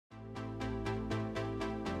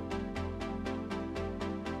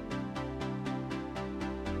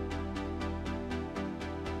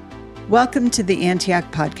Welcome to the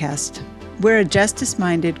Antioch Podcast. We're a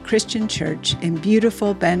justice-minded Christian church in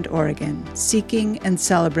beautiful Bend, Oregon, seeking and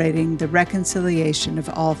celebrating the reconciliation of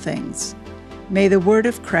all things. May the word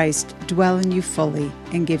of Christ dwell in you fully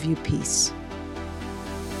and give you peace.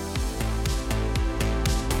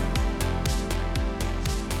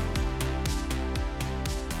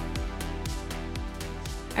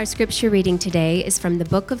 Our scripture reading today is from the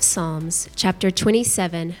book of Psalms, chapter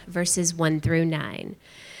 27, verses 1 through 9.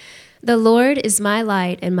 The Lord is my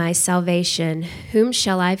light and my salvation. Whom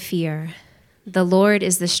shall I fear? The Lord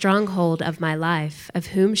is the stronghold of my life. Of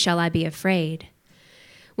whom shall I be afraid?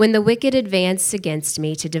 When the wicked advance against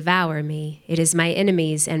me to devour me, it is my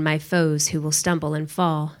enemies and my foes who will stumble and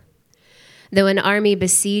fall. Though an army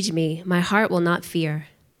besiege me, my heart will not fear.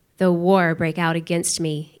 Though war break out against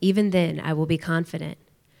me, even then I will be confident.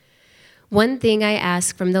 One thing I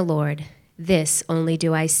ask from the Lord, this only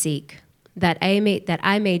do I seek, that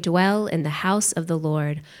I may dwell in the house of the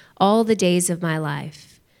Lord all the days of my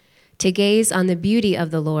life, to gaze on the beauty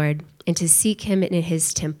of the Lord and to seek him in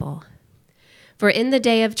his temple. For in the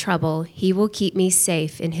day of trouble he will keep me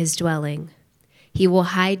safe in his dwelling. He will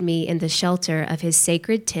hide me in the shelter of his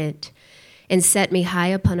sacred tent and set me high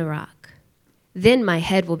upon a rock. Then my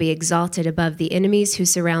head will be exalted above the enemies who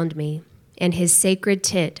surround me. In his sacred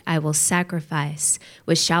tent I will sacrifice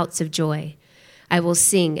with shouts of joy. I will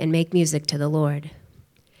sing and make music to the Lord.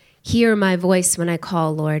 Hear my voice when I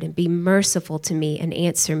call, Lord, and be merciful to me and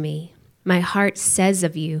answer me. My heart says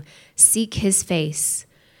of you, seek his face.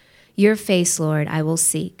 Your face, Lord, I will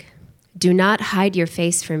seek. Do not hide your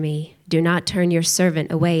face from me. Do not turn your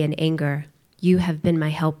servant away in anger. You have been my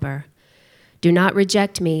helper. Do not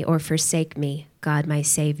reject me or forsake me, God my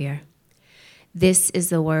Savior. This is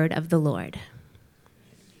the word of the Lord.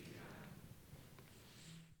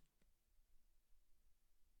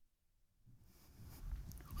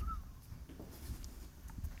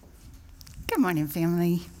 Good morning,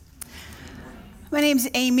 family. My name's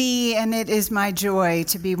Amy, and it is my joy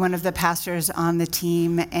to be one of the pastors on the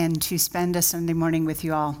team and to spend a Sunday morning with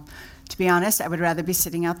you all. To be honest, I would rather be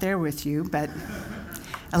sitting out there with you, but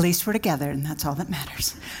at least we're together, and that's all that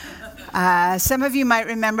matters. Some of you might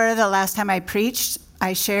remember the last time I preached,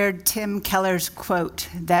 I shared Tim Keller's quote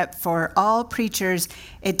that for all preachers,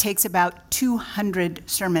 it takes about 200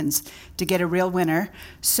 sermons to get a real winner.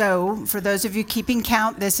 So for those of you keeping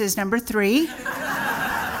count, this is number 3,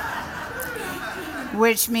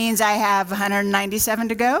 which means I have 197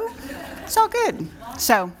 to go. It's all good.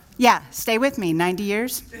 So yeah, stay with me. 90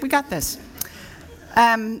 years, we got this.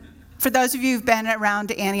 For those of you who've been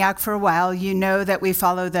around Antioch for a while, you know that we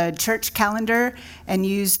follow the church calendar and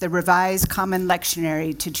use the Revised Common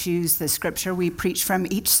Lectionary to choose the scripture we preach from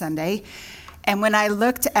each Sunday. And when I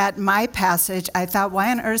looked at my passage, I thought, why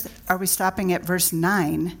on earth are we stopping at verse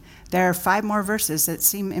 9? There are 5 more verses that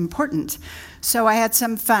seem important. So I had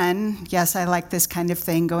some fun. Yes, I like this kind of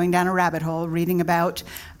thing, going down a rabbit hole, reading about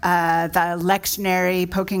the lectionary,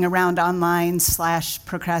 poking around online /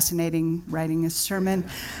 procrastinating, writing a sermon.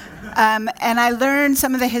 And I learned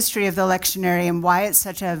some of the history of the lectionary and why it's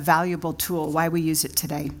such a valuable tool, why we use it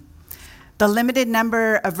today. The limited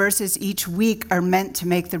number of verses each week are meant to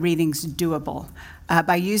make the readings doable.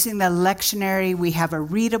 By using the lectionary, we have a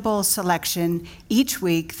readable selection each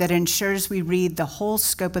week that ensures we read the whole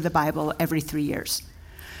scope of the Bible every 3 years.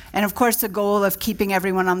 And of course, the goal of keeping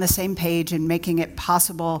everyone on the same page and making it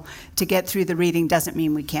possible to get through the reading doesn't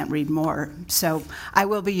mean we can't read more. So I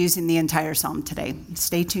will be using the entire psalm today.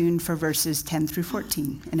 Stay tuned for verses 10 through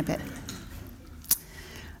 14 in a bit.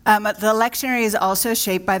 The lectionary is also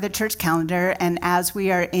shaped by the church calendar, and as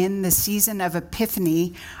we are in the season of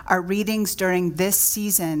Epiphany, our readings during this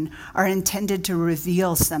season are intended to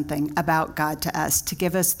reveal something about God to us, to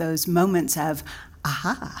give us those moments of,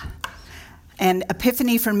 aha. And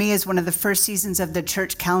Epiphany for me is one of the first seasons of the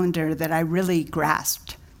church calendar that I really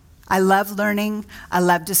grasped. I love learning. I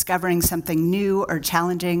love discovering something new or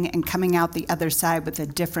challenging and coming out the other side with a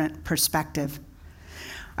different perspective.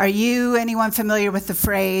 Are anyone familiar with the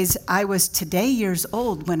phrase, I was today years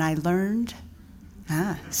old when I learned?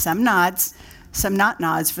 Some nods, some not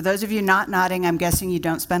nods. For those of you not nodding, I'm guessing you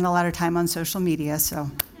don't spend a lot of time on social media, so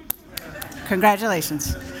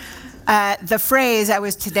congratulations. The phrase, I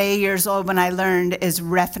was today years old when I learned, is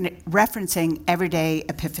referencing everyday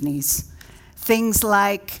epiphanies. Things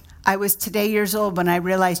like, I was today years old when I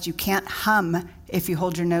realized you can't hum if you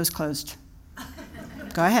hold your nose closed.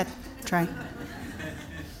 Go ahead, try.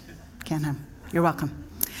 Can't hum. You're welcome.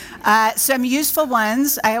 Some useful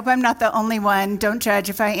ones. I hope I'm not the only one. Don't judge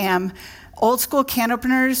if I am. Old school can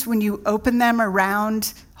openers, when you open them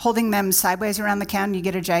around, holding them sideways around the can, you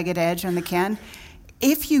get a jagged edge on the can.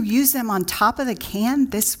 if you use them on top of the can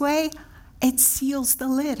this way, it seals the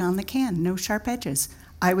lid on the can, no sharp edges.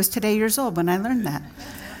 I was today years old when I learned that.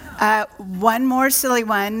 One more silly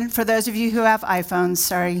one. For those of you who have iPhones,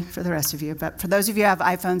 sorry for the rest of you, but for those of you who have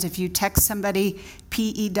iPhones, if you text somebody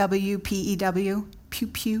P-E-W, P-E-W, pew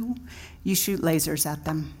pew, you shoot lasers at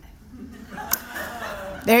them.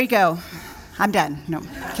 There you go. I'm done. No,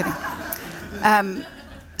 kidding.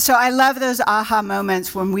 So I love those aha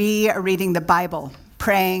moments when we are reading the Bible,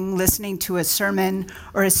 praying, listening to a sermon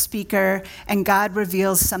or a speaker, and God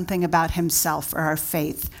reveals something about himself or our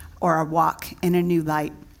faith or our walk in a new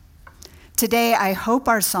light. Today, I hope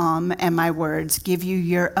our psalm and my words give you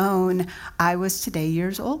your own I was today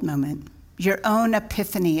years old moment, your own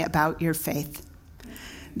epiphany about your faith.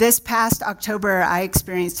 This past October, I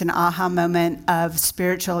experienced an aha moment of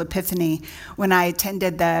spiritual epiphany when I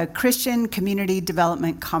attended the Christian Community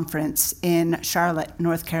Development Conference in Charlotte,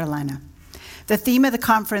 North Carolina. The theme of the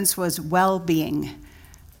conference was well-being,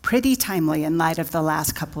 pretty timely in light of the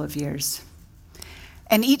last couple of years.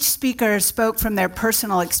 And each speaker spoke from their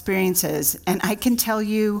personal experiences, and I can tell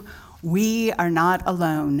you, we are not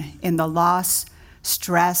alone in the loss,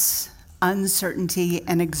 stress, uncertainty,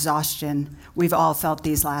 and exhaustion we've all felt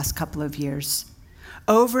these last couple of years.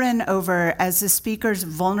 Over and over, as the speakers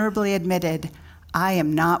vulnerably admitted, I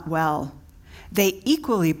am not well, they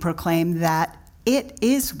equally proclaimed that it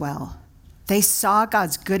is well. They saw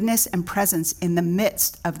God's goodness and presence in the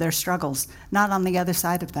midst of their struggles, not on the other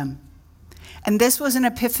side of them. And this was an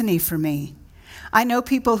epiphany for me. I know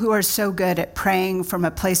people who are so good at praying from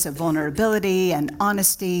a place of vulnerability and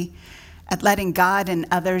honesty, at letting God and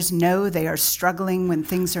others know they are struggling when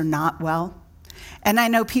things are not well. And I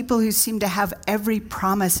know people who seem to have every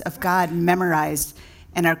promise of God memorized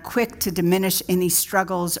and are quick to diminish any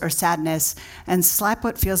struggles or sadness and slap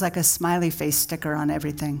what feels like a smiley face sticker on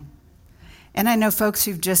everything. And I know folks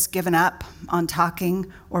who've just given up on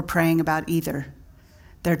talking or praying about either.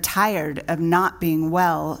 They're tired of not being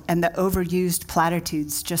well, and the overused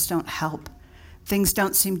platitudes just don't help. Things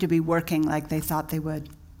don't seem to be working like they thought they would.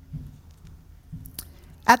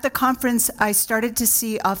 At the conference, I started to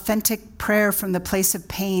see authentic prayer from the place of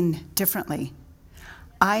pain differently.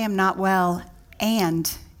 I am not well, and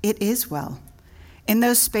it is well. In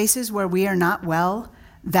those spaces where we are not well,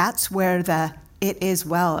 that's where the it is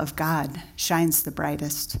well of God shines the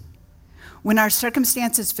brightest. When our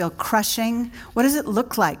circumstances feel crushing, what does it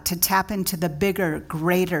look like to tap into the bigger,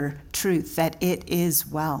 greater truth that it is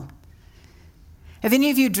well? Have any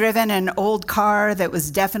of you driven an old car that was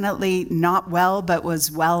definitely not well, but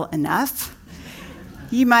was well enough?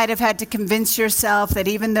 You might have had to convince yourself that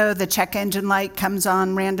even though the check engine light comes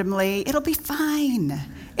on randomly, it'll be fine.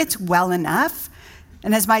 It's well enough.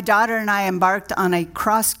 And as my daughter and I embarked on a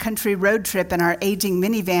cross-country road trip in our aging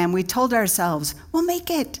minivan, we told ourselves, we'll make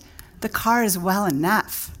it. The car is well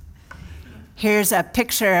enough. Here's a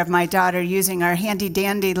picture of my daughter using our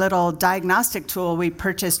handy-dandy little diagnostic tool we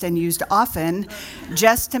purchased and used often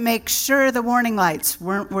just to make sure the warning lights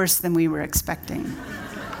weren't worse than we were expecting.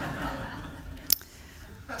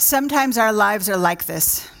 Sometimes our lives are like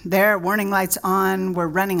this. There are warning lights on, we're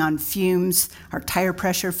running on fumes, our tire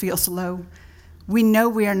pressure feels low. We know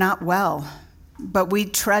we are not well, but we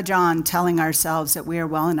trudge on telling ourselves that we are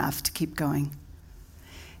well enough to keep going.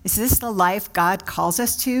 Is this the life God calls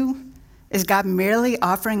us to? Is God merely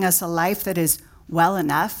offering us a life that is well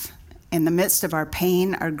enough in the midst of our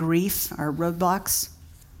pain, our grief, our roadblocks?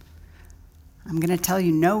 I'm going to tell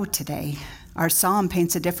you no today. Our psalm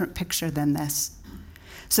paints a different picture than this.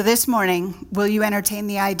 So this morning, will you entertain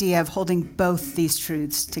the idea of holding both these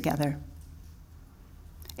truths together?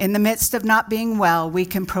 In the midst of not being well, we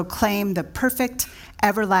can proclaim the perfect,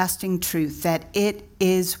 everlasting truth that it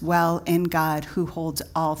is well in God who holds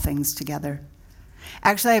all things together.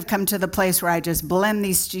 Actually, I've come to the place where I just blend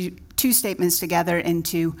these two statements together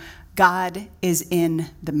into God is in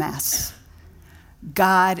the mess.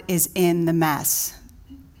 God is in the mess.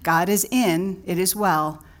 God is in, it is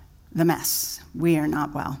well, the mess. We are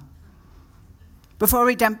not well. Before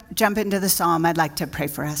we jump into the psalm, I'd like to pray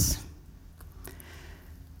for us.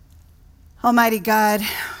 Almighty God,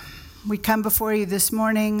 we come before you this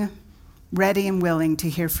morning, ready and willing to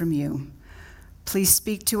hear from you. Please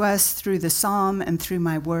speak to us through the psalm and through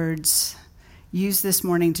my words. Use this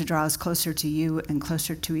morning to draw us closer to you and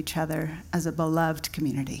closer to each other as a beloved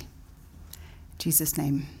community. In Jesus'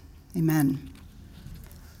 name, amen.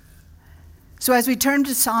 So as we turn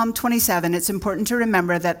to Psalm 27, it's important to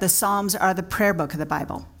remember that the Psalms are the prayer book of the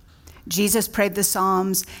Bible. Jesus prayed the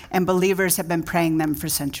Psalms, and believers have been praying them for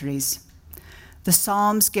centuries. The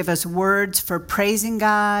Psalms give us words for praising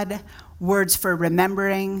God, words for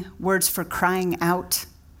remembering, words for crying out.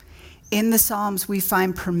 In the Psalms, we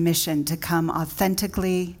find permission to come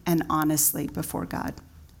authentically and honestly before God.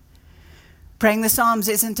 Praying the Psalms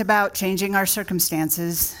isn't about changing our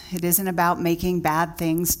circumstances. It isn't about making bad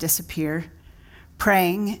things disappear.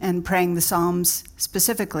 Praying, and praying the Psalms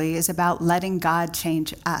specifically, is about letting God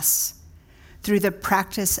change us. Through the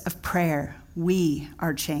practice of prayer, we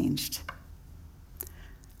are changed.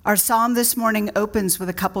 Our psalm this morning opens with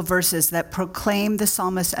a couple verses that proclaim the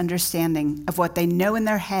psalmist's understanding of what they know in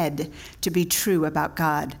their head to be true about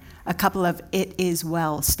God, a couple of "it is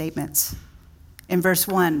well" statements. In verse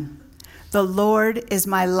 1, "The Lord is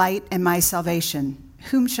my light and my salvation.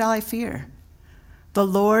 Whom shall I fear? The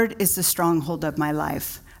Lord is the stronghold of my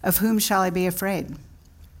life. Of whom shall I be afraid?"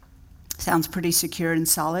 Sounds pretty secure and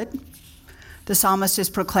solid. The psalmist is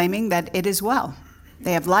proclaiming that it is well.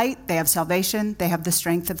 They have light, they have salvation, they have the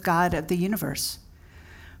strength of God of the universe.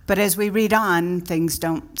 But as we read on, things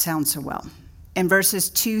don't sound so well. In verses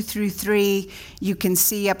 2 through 3, you can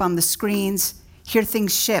see up on the screens, here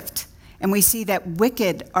things shift. And we see that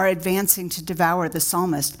wicked are advancing to devour the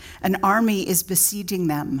psalmist. An army is besieging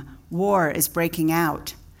them. War is breaking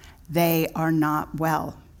out. They are not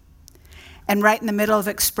well. And right in the middle of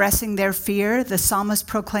expressing their fear, the psalmist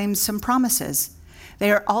proclaims some promises.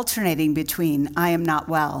 They are alternating between "I am not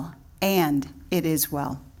well" and "it is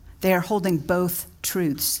well." They are holding both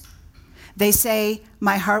truths. They say,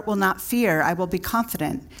 "My heart will not fear, I will be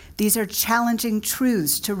confident." These are challenging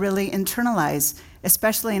truths to really internalize,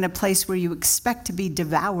 especially in a place where you expect to be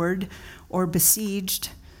devoured or besieged.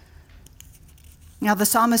 Now, the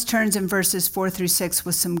psalmist turns in verses 4 through 6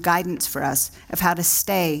 with some guidance for us of how to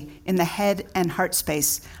stay in the head and heart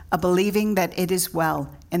space of believing that it is well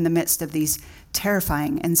in the midst of these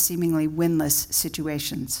terrifying and seemingly windless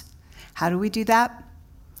situations. How do we do that?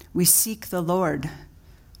 We seek the Lord.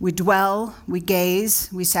 We dwell, we gaze,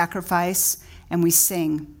 we sacrifice, and we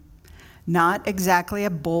sing. Not exactly a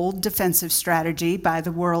bold defensive strategy by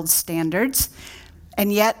the world's standards,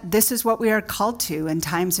 and yet this is what we are called to in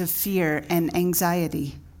times of fear and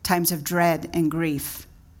anxiety, times of dread and grief.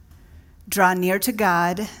 Draw near to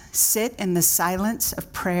God, sit in the silence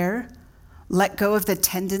of prayer, let go of the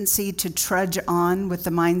tendency to trudge on with the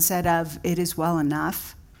mindset of "it is well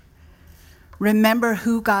enough." Remember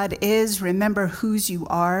who God is, remember whose you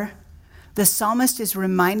are. The psalmist is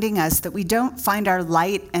reminding us that we don't find our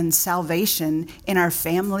light and salvation in our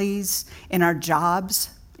families, in our jobs,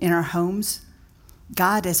 in our homes.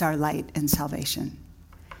 God is our light and salvation.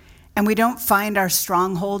 And we don't find our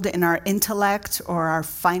stronghold in our intellect or our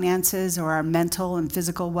finances or our mental and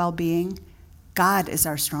physical well-being. God is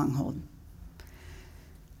our stronghold.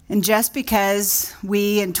 And just because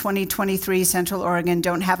we in 2023 Central Oregon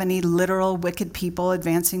don't have any literal wicked people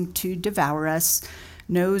advancing to devour us,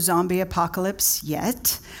 no zombie apocalypse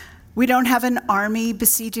yet, we don't have an army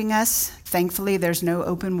besieging us. Thankfully, there's no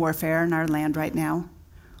open warfare in our land right now.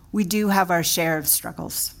 We do have our share of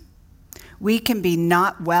struggles. We can be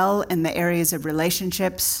not well in the areas of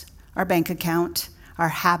relationships, our bank account, our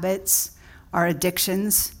habits, our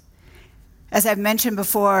addictions. As I've mentioned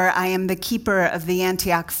before, I am the keeper of the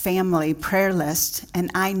Antioch family prayer list,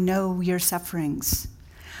 and I know your sufferings.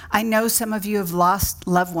 I know some of you have lost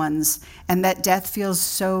loved ones, and that death feels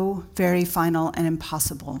so very final and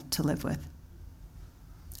impossible to live with.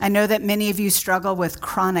 I know that many of you struggle with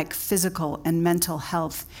chronic physical and mental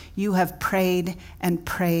health. You have prayed and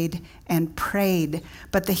prayed and prayed,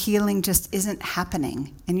 but the healing just isn't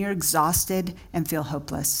happening, and you're exhausted and feel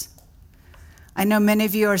hopeless. I know many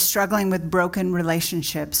of you are struggling with broken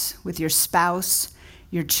relationships with your spouse,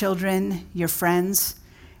 your children, your friends,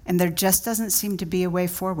 and there just doesn't seem to be a way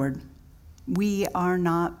forward. We are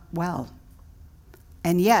not well.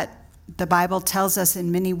 And yet, the Bible tells us in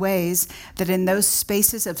many ways that in those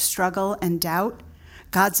spaces of struggle and doubt,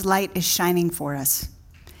 God's light is shining for us.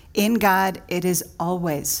 In God, it is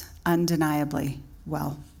always undeniably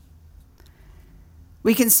well.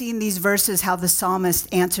 We can see in these verses how the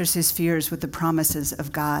psalmist answers his fears with the promises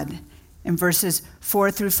of God. In verses 4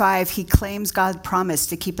 through 5, he claims God's promise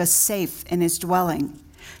to keep us safe in his dwelling,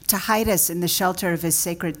 to hide us in the shelter of his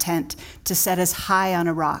sacred tent, to set us high on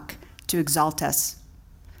a rock, to exalt us.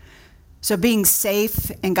 So being safe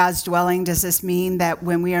in God's dwelling, does this mean that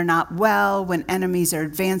when we are not well, when enemies are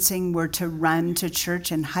advancing, we're to run to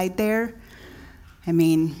church and hide there? I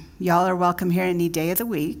mean, y'all are welcome here any day of the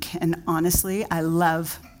week, and honestly, I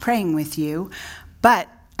love praying with you, but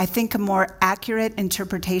I think a more accurate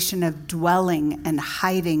interpretation of dwelling and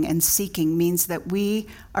hiding and seeking means that we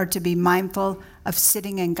are to be mindful of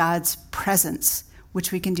sitting in God's presence,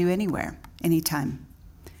 which we can do anywhere, anytime.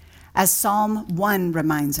 As Psalm 1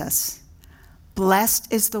 reminds us,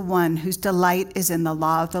 Blessed is the one whose delight is in the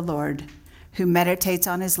law of the Lord, who meditates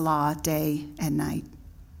on his law day and night.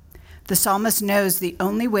 The psalmist knows the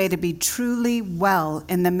only way to be truly well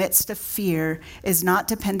in the midst of fear is not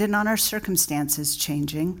dependent on our circumstances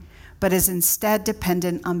changing, but is instead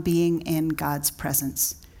dependent on being in God's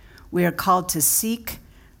presence. We are called to seek,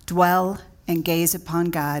 dwell, and gaze upon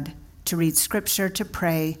God, to read scripture, to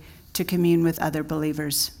pray, to commune with other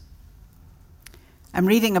believers. I'm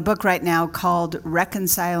reading a book right now called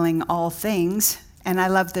Reconciling All Things, and I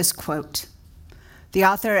love this quote. The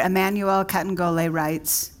author, Emmanuel Katangole,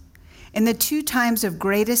 writes, "In the 2 times of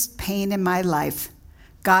greatest pain in my life,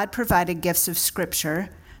 God provided gifts of scripture,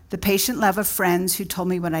 the patient love of friends who told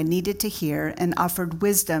me what I needed to hear and offered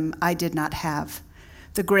wisdom I did not have,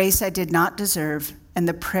 the grace I did not deserve, and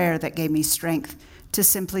the prayer that gave me strength to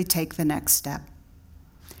simply take the next step.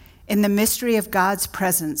 In the mystery of God's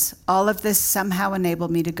presence, all of this somehow enabled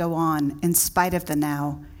me to go on in spite of the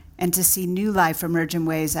now and to see new life emerge in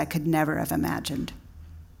ways I could never have imagined."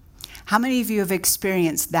 How many of you have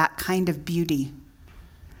experienced that kind of beauty?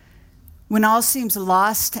 When all seems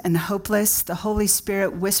lost and hopeless, the Holy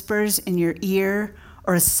Spirit whispers in your ear,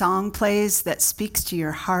 or a song plays that speaks to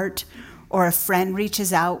your heart, or a friend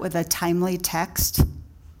reaches out with a timely text.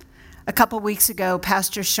 A couple weeks ago,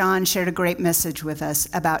 Pastor Sean shared a great message with us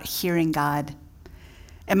about hearing God.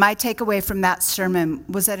 And my takeaway from that sermon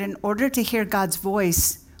was that in order to hear God's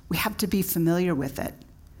voice, we have to be familiar with it.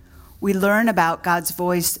 We learn about God's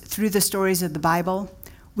voice through the stories of the Bible.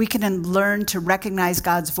 We can learn to recognize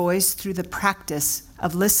God's voice through the practice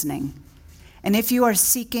of listening. And if you are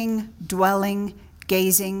seeking, dwelling,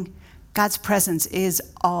 gazing, God's presence is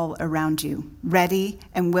all around you, ready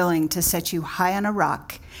and willing to set you high on a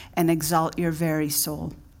rock and exalt your very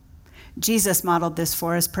soul. Jesus modeled this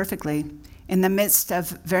for us perfectly. In the midst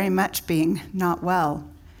of very much being not well,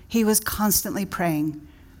 he was constantly praying,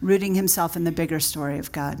 rooting himself in the bigger story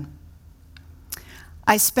of God.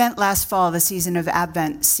 I spent last fall the season of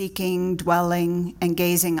Advent seeking, dwelling, and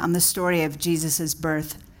gazing on the story of Jesus'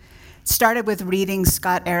 birth. It started with reading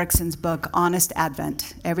Scott Erickson's book, Honest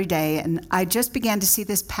Advent, every day, and I just began to see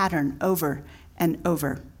this pattern over and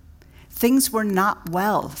over. Things were not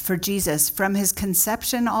well for Jesus from his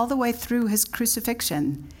conception all the way through his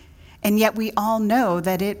crucifixion, and yet we all know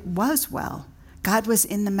that it was well. God was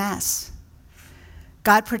in the mess.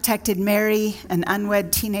 God protected Mary, an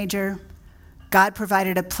unwed teenager. God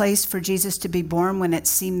provided a place for Jesus to be born when it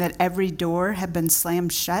seemed that every door had been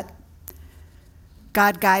slammed shut.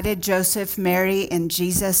 God guided Joseph, Mary, and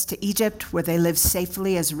Jesus to Egypt, where they lived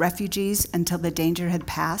safely as refugees until the danger had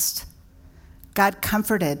passed. God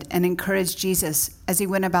comforted and encouraged Jesus as he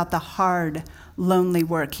went about the hard, lonely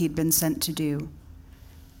work he'd been sent to do.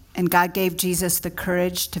 And God gave Jesus the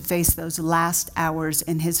courage to face those last hours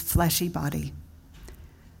in his fleshy body.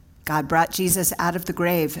 God brought Jesus out of the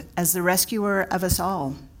grave as the rescuer of us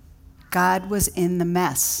all. God was in the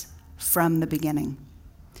mess from the beginning.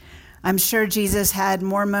 I'm sure Jesus had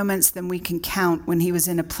more moments than we can count when he was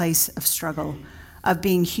in a place of struggle, of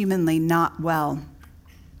being humanly not well.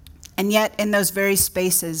 And yet, in those very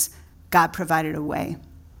spaces, God provided a way.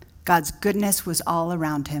 God's goodness was all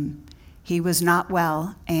around him. He was not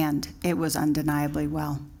well, and it was undeniably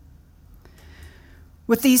well.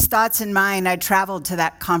 With these thoughts in mind, I traveled to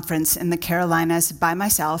that conference in the Carolinas by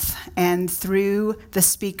myself, and through the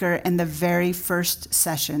speaker in the very first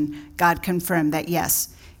session, God confirmed that yes,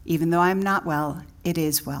 even though I'm not well, it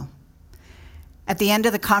is well. At the end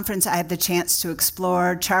of the conference, I had the chance to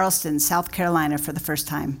explore Charleston, South Carolina for the first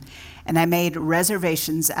time, and I made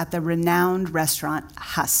reservations at the renowned restaurant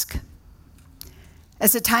Husk.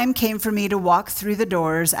 As the time came for me to walk through the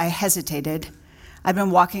doors, I hesitated. I'd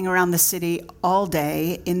been walking around the city all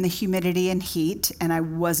day in the humidity and heat, and I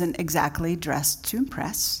wasn't exactly dressed to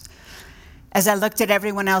impress. As I looked at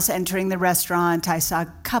everyone else entering the restaurant, I saw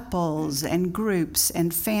couples and groups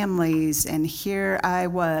and families, and here I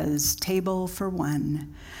was, table for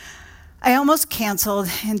one. I almost canceled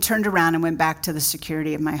and turned around and went back to the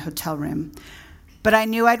security of my hotel room. But I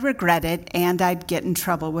knew I'd regret it, and I'd get in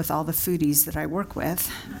trouble with all the foodies that I work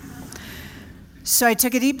with. So I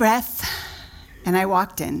took a deep breath, and I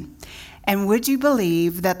walked in. And would you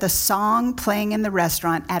believe that the song playing in the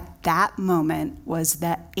restaurant at that moment was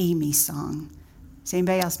the Amy song? Does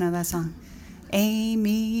anybody else know that song?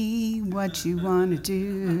 Amy, what you want to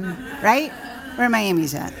do, right? Where are my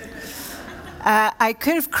Amy's at? I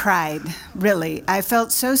could have cried, really. I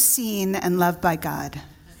felt so seen and loved by God.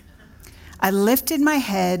 I lifted my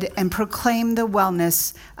head and proclaimed the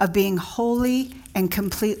wellness of being wholly and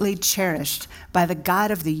completely cherished by the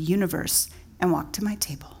God of the universe and walked to my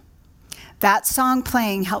table. That song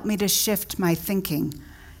playing helped me to shift my thinking,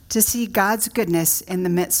 to see God's goodness in the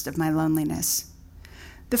midst of my loneliness.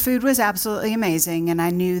 The food was absolutely amazing, and I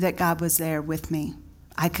knew that God was there with me.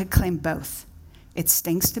 I could claim both. It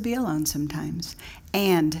stinks to be alone sometimes,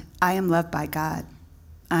 and I am loved by God.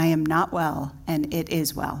 I am not well, and it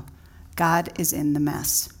is well. God is in the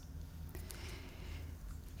mess.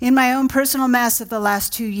 In my own personal mess of the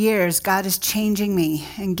last 2 years, God is changing me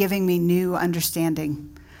and giving me new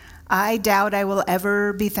understanding. I doubt I will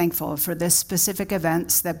ever be thankful for the specific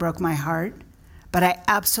events that broke my heart, but I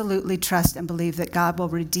absolutely trust and believe that God will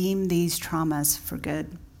redeem these traumas for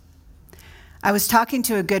good. I was talking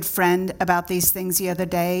to a good friend about these things the other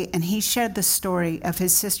day, and he shared the story of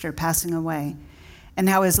his sister passing away and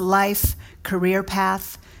how his life, career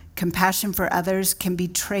path, compassion for others can be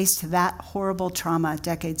traced to that horrible trauma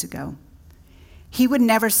decades ago. He would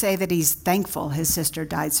never say that he's thankful his sister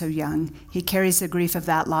died so young. He carries the grief of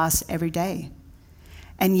that loss every day.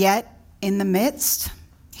 And yet, in the midst,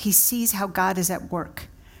 he sees how God is at work,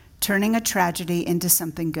 turning a tragedy into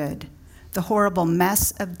something good. The horrible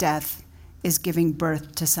mess of death is giving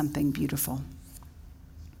birth to something beautiful.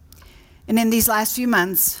 And in these last few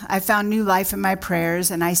months, I found new life in my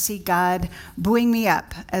prayers, and I see God buoying me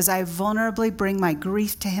up as I vulnerably bring my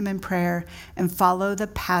grief to him in prayer and follow the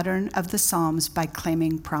pattern of the Psalms by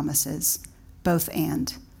claiming promises, both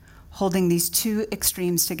and, holding these two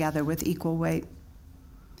extremes together with equal weight.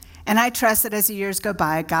 And I trust that as the years go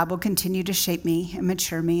by, God will continue to shape me and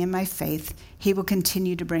mature me in my faith. He will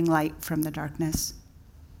continue to bring light from the darkness.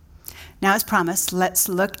 Now, as promised, let's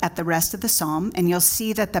look at the rest of the psalm, and you'll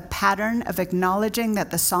see that the pattern of acknowledging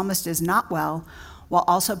that the psalmist is not well, while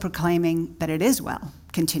also proclaiming that it is well,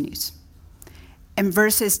 continues. In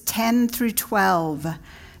verses 10 through 12,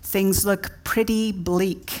 things look pretty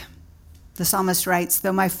bleak. The psalmist writes,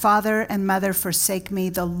 "Though my father and mother forsake me,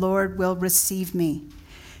 the Lord will receive me.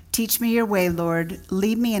 Teach me your way, Lord.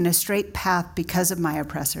 Lead me in a straight path because of my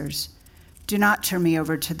oppressors. Do not turn me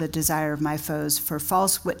over to the desire of my foes, for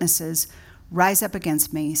false witnesses rise up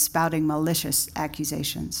against me, spouting malicious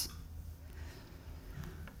accusations."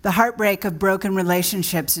 The heartbreak of broken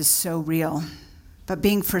relationships is so real. But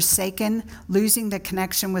being forsaken, losing the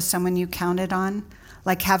connection with someone you counted on,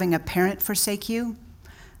 like having a parent forsake you,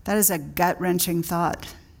 that is a gut-wrenching thought.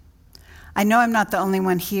 I know I'm not the only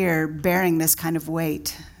one here bearing this kind of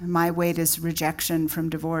weight. My weight is rejection from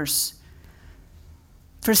divorce.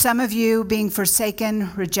 For some of you, being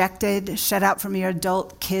forsaken, rejected, shut out from your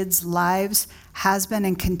adult kids' lives has been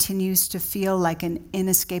and continues to feel like an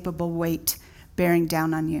inescapable weight bearing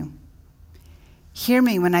down on you. Hear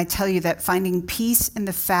me when I tell you that finding peace in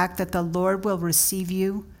the fact that the Lord will receive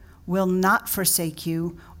you, will not forsake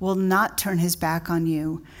you, will not turn his back on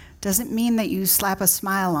you, doesn't mean that you slap a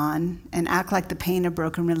smile on and act like the pain of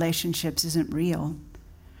broken relationships isn't real.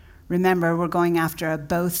 Remember, we're going after a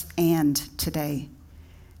both and today.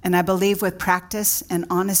 And I believe with practice and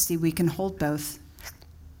honesty, we can hold both.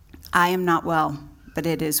 I am not well, but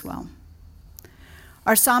it is well.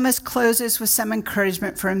 Our psalmist closes with some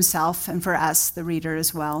encouragement for himself and for us, the reader,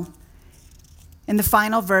 as well. In the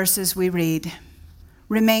final verses, we read,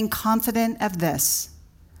 "Remain confident of this.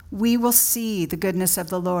 We will see the goodness of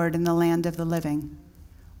the Lord in the land of the living.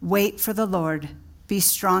 Wait for the Lord. Be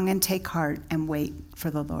strong and take heart and wait for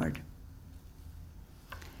the Lord."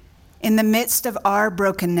 In the midst of our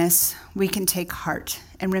brokenness, we can take heart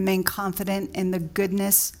and remain confident in the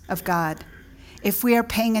goodness of God. If we are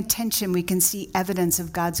paying attention, we can see evidence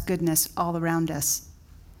of God's goodness all around us.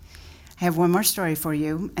 I have one more story for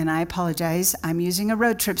you, and I apologize. I'm using a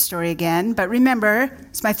road trip story again, but remember,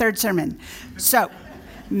 it's my third sermon. So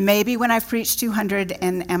maybe when I've preached 200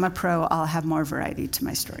 and am a pro, I'll have more variety to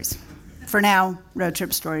my stories. For now, road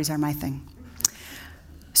trip stories are my thing.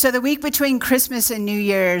 So the week between Christmas and New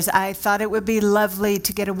Year's, I thought it would be lovely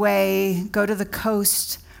to get away, go to the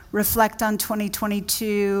coast, reflect on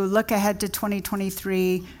 2022, look ahead to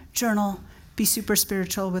 2023, journal, be super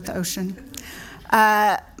spiritual with the ocean.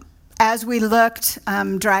 As we looked,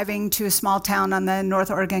 driving to a small town on the North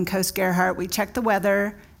Oregon coast, Gerhardt, we checked the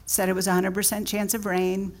weather, said it was 100% chance of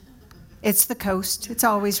rain. It's the coast, it's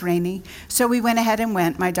always rainy. So we went ahead and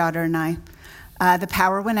went, my daughter and I. The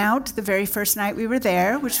power went out the very first night we were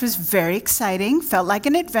there, which was very exciting, felt like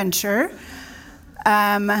an adventure.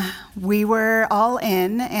 We were all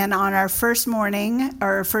in, and on our first morning,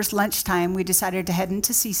 or first lunchtime, we decided to head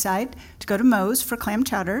into Seaside to go to Moe's for clam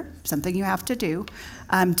chowder, something you have to do.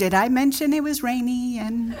 Did I mention it was rainy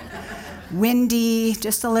and windy,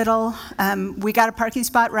 just a little? We got a parking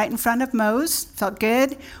spot right in front of Moe's, felt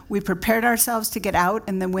good. We prepared ourselves to get out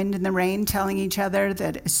in the wind and the rain, telling each other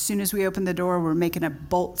that as soon as we opened the door, we're making a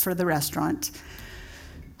bolt for the restaurant.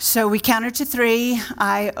 So we counted to 3.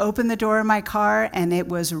 I opened the door of my car, and it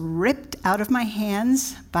was ripped out of my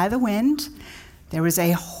hands by the wind. There was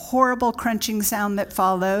a horrible crunching sound that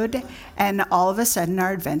followed, and all of a sudden,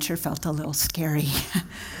 our adventure felt a little scary.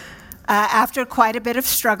 After quite a bit of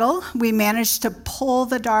struggle, we managed to pull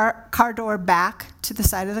the car door back to the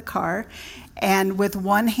side of the car, and with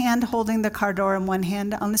one hand holding the car door and one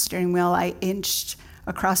hand on the steering wheel, I inched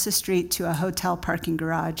across the street to a hotel parking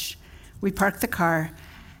garage. We parked the car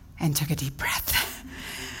and took a deep breath.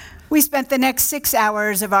 We spent the next 6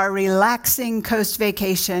 hours of our relaxing coast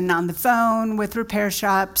vacation on the phone with repair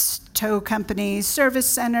shops, tow companies, service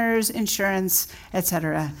centers, insurance,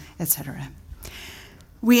 etc., etc.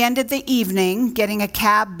 We ended the evening getting a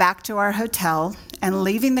cab back to our hotel and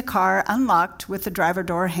leaving the car unlocked with the driver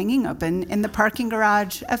door hanging open in the parking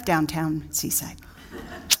garage of downtown Seaside.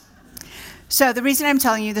 So the reason I'm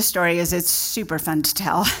telling you the story is it's super fun to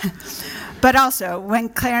tell. But also, when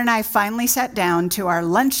Claire and I finally sat down to our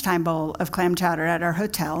lunchtime bowl of clam chowder at our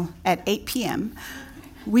hotel at 8 p.m.,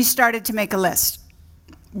 we started to make a list.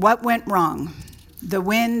 What went wrong? The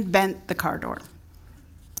wind bent the car door.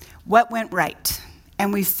 What went right?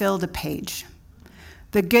 And we filled a page.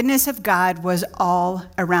 The goodness of God was all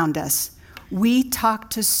around us. We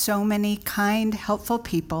talked to so many kind, helpful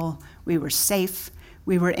people. We were safe.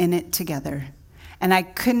 We were in it together. And I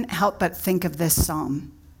couldn't help but think of this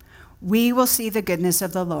psalm. We will see the goodness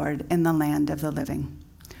of the Lord in the land of the living.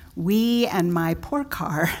 We and my poor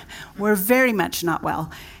car were very much not well,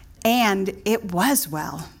 and it was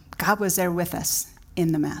well. God was there with us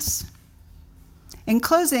in the mess. In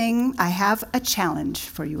closing, I have a challenge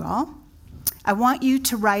for you all. I want you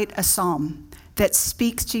to write a psalm that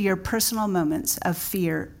speaks to your personal moments of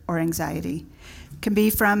fear or anxiety. It can be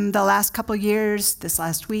from the last couple years, this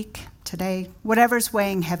last week, today, whatever's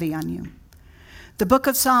weighing heavy on you. The book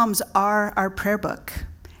of Psalms are our prayer book,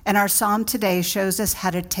 and our psalm today shows us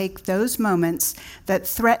how to take those moments that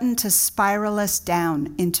threaten to spiral us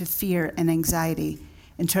down into fear and anxiety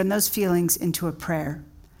and turn those feelings into a prayer.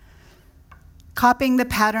 Copying the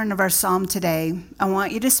pattern of our psalm today, I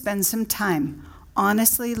want you to spend some time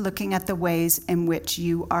honestly looking at the ways in which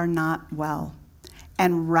you are not well.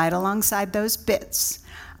 And right alongside those bits,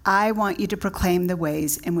 I want you to proclaim the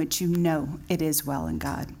ways in which you know it is well in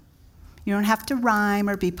God. You don't have to rhyme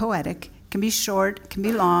or be poetic. It can be short, it can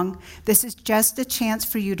be long. This is just a chance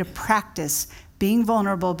for you to practice being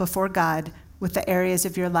vulnerable before God with the areas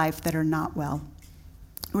of your life that are not well.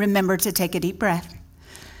 Remember to take a deep breath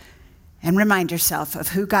and remind yourself of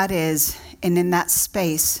who God is, and in that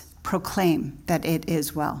space, proclaim that it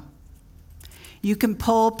is well. You can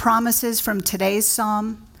pull promises from today's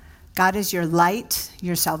psalm. God is your light,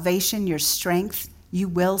 your salvation, your strength. You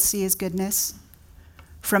will see his goodness.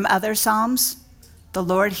 From other psalms, the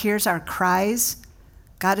Lord hears our cries.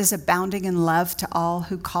 God is abounding in love to all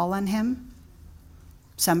who call on him.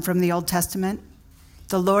 Some from the Old Testament.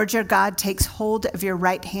 The Lord your God takes hold of your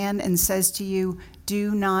right hand and says to you,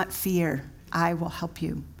 do not fear, I will help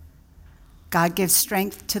you. God gives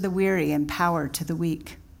strength to the weary and power to the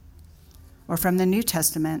weak. Or from the New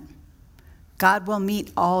Testament, God will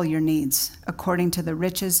meet all your needs according to the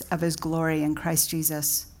riches of his glory in Christ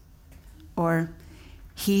Jesus. Or,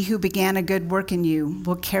 he who began a good work in you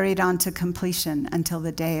will carry it on to completion until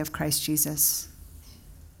the day of Christ Jesus.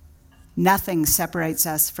 Nothing separates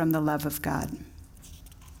us from the love of God.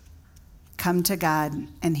 Come to God,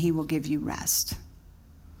 and he will give you rest.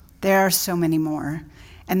 There are so many more.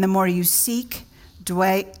 And the more you seek,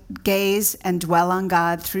 gaze, and dwell on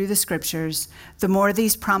God through the scriptures, the more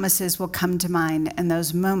these promises will come to mind in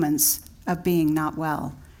those moments of being not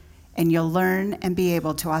well. And you'll learn and be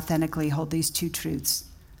able to authentically hold these two truths.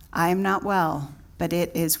 I am not well, but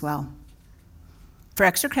it is well. For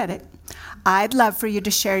extra credit, I'd love for you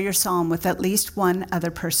to share your psalm with at least one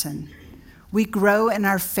other person. We grow in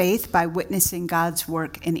our faith by witnessing God's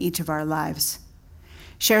work in each of our lives.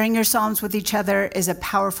 Sharing your psalms with each other is a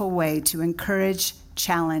powerful way to encourage,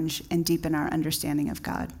 challenge, and deepen our understanding of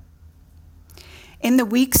God. In the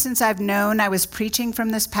weeks since I've known I was preaching from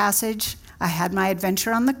this passage, I had my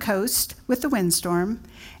adventure on the coast with the windstorm,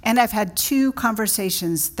 and I've had 2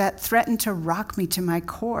 conversations that threatened to rock me to my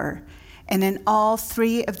core And in all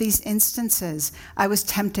three of these instances, I was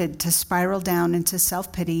tempted to spiral down into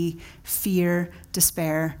self-pity, fear,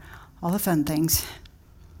 despair, all the fun things.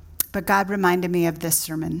 But God reminded me of this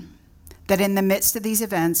sermon, that in the midst of these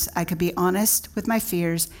events, I could be honest with my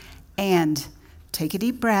fears and take a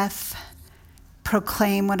deep breath,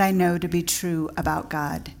 proclaim what I know to be true about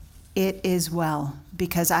God. It is well,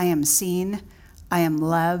 because I am seen, I am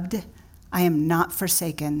loved, I am not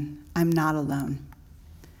forsaken, I'm not alone.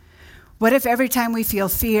 What if every time we feel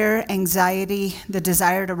fear, anxiety, the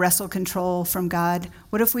desire to wrestle control from God,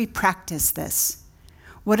 what if we practice this?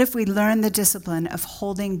 What if we learn the discipline of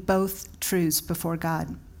holding both truths before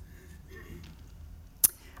God?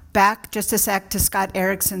 Back just a sec to Scott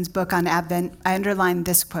Erickson's book on Advent, I underlined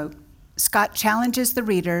this quote. Scott challenges the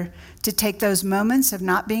reader to take those moments of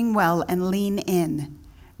not being well and lean in.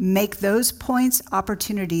 Make those points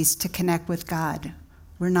opportunities to connect with God.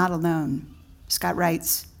 We're not alone. Scott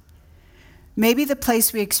writes, maybe the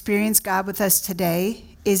place we experience God with us today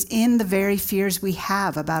is in the very fears we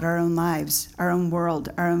have about our own lives, our own world,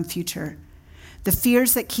 our own future. The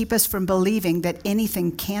fears that keep us from believing that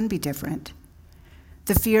anything can be different.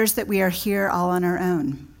 The fears that we are here all on our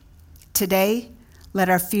own. Today, let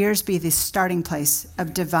our fears be the starting place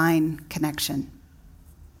of divine connection.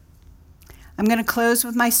 I'm going to close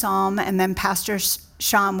with my psalm, and then Pastor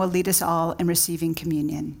Sean will lead us all in receiving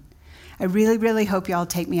communion. I really, really hope you all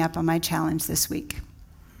take me up on my challenge this week.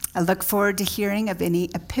 I look forward to hearing of any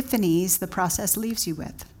epiphanies the process leaves you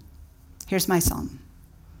with. Here's my psalm.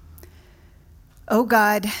 O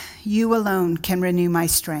God, you alone can renew my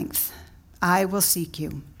strength. I will seek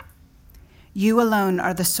you. You alone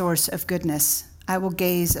are the source of goodness. I will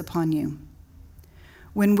gaze upon you.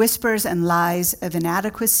 When whispers and lies of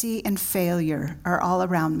inadequacy and failure are all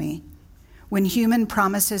around me, when human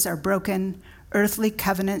promises are broken, earthly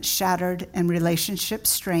covenants shattered, and relationships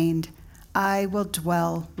strained, I will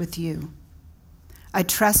dwell with you. I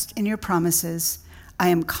trust in your promises. I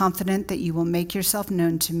am confident that you will make yourself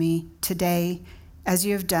known to me today as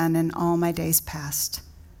you have done in all my days past.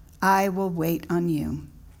 I will wait on you.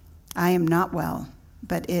 I am not well,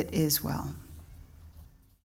 but it is well.